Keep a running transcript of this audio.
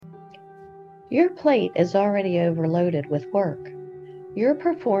Your plate is already overloaded with work. You're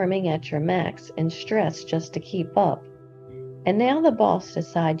performing at your max and stressed just to keep up. And now the boss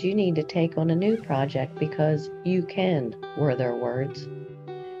decides you need to take on a new project because you can, were their words.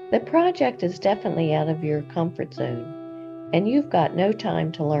 The project is definitely out of your comfort zone, and you've got no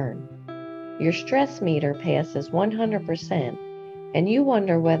time to learn. Your stress meter passes 100%, and you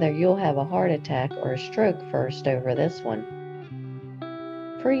wonder whether you'll have a heart attack or a stroke first over this one.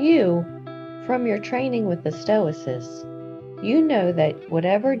 For you, from your training with the Stoicists, you know that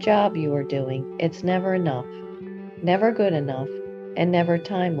whatever job you are doing, it's never enough, never good enough, and never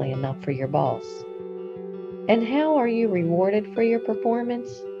timely enough for your boss. And how are you rewarded for your performance?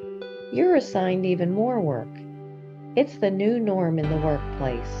 You're assigned even more work. It's the new norm in the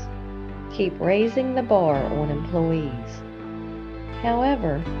workplace. Keep raising the bar on employees.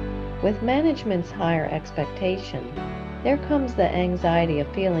 However, with management's higher expectation, there comes the anxiety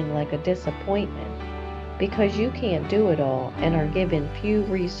of feeling like a disappointment because you can't do it all and are given few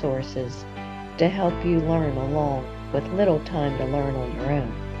resources to help you learn along with little time to learn on your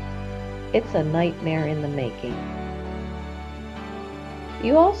own. It's a nightmare in the making.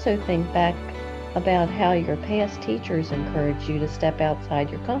 You also think back about how your past teachers encouraged you to step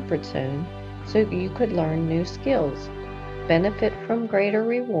outside your comfort zone so you could learn new skills, benefit from greater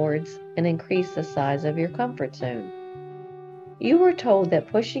rewards, and increase the size of your comfort zone. You were told that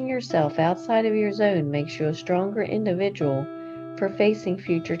pushing yourself outside of your zone makes you a stronger individual for facing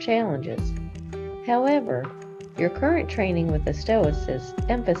future challenges. However, your current training with the Stoicists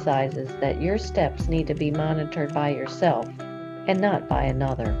emphasizes that your steps need to be monitored by yourself and not by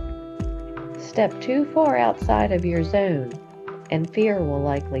another. Step too far outside of your zone, and fear will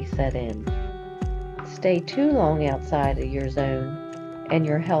likely set in. Stay too long outside of your zone, and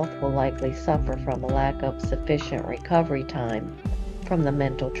your health will likely suffer from a lack of sufficient recovery time from the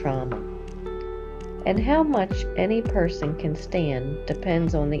mental trauma. And how much any person can stand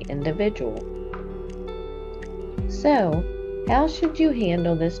depends on the individual. So, how should you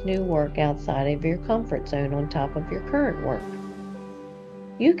handle this new work outside of your comfort zone on top of your current work?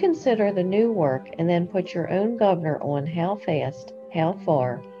 You consider the new work and then put your own governor on how fast, how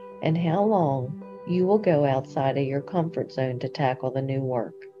far, and how long you will go outside of your comfort zone to tackle the new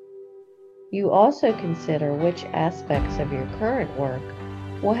work. You also consider which aspects of your current work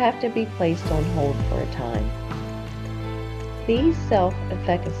will have to be placed on hold for a time. These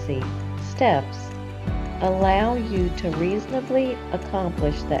self-efficacy steps allow you to reasonably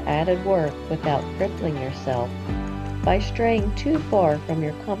accomplish the added work without crippling yourself by straying too far from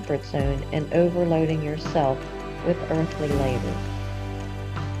your comfort zone and overloading yourself with earthly labor.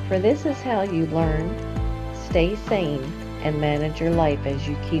 For this is how you learn, stay sane, and manage your life as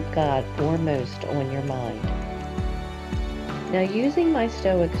you keep God foremost on your mind. Now, using my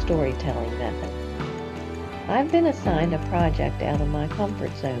Stoic storytelling method, I've been assigned a project out of my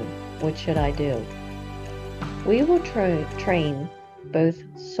comfort zone. What should I do? We will train both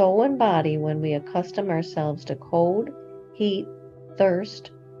soul and body when we accustom ourselves to cold, heat,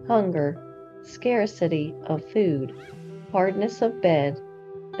 thirst, hunger, scarcity of food, hardness of bed,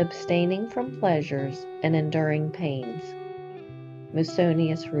 abstaining from pleasures, and enduring pains.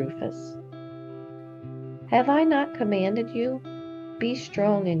 Musonius Rufus. Have I not commanded you? Be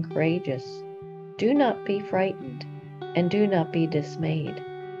strong and courageous. Do not be frightened, and do not be dismayed.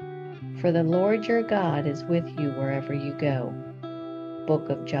 For the Lord your God is with you wherever you go. Book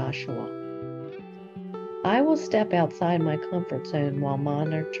of Joshua. I will step outside my comfort zone while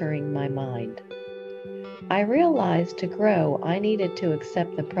monitoring my mind. I realized to grow I needed to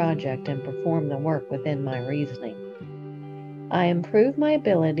accept the project and perform the work within my reasoning. I improved my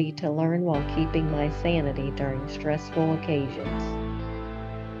ability to learn while keeping my sanity during stressful occasions.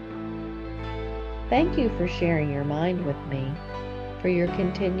 Thank you for sharing your mind with me. For your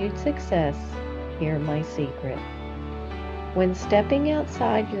continued success, hear my secret. When stepping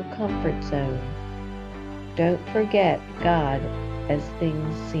outside your comfort zone, don't forget God as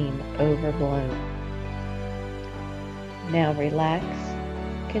things seem overblown. Now relax,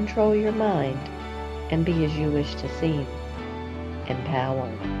 control your mind, and be as you wish to seem,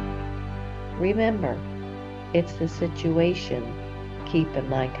 empowered. Remember, it's the situation keeping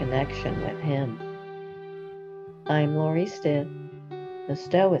my connection with Him. I'm Lori Stith, the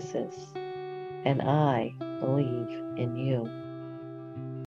Stoicist, and I believe in you.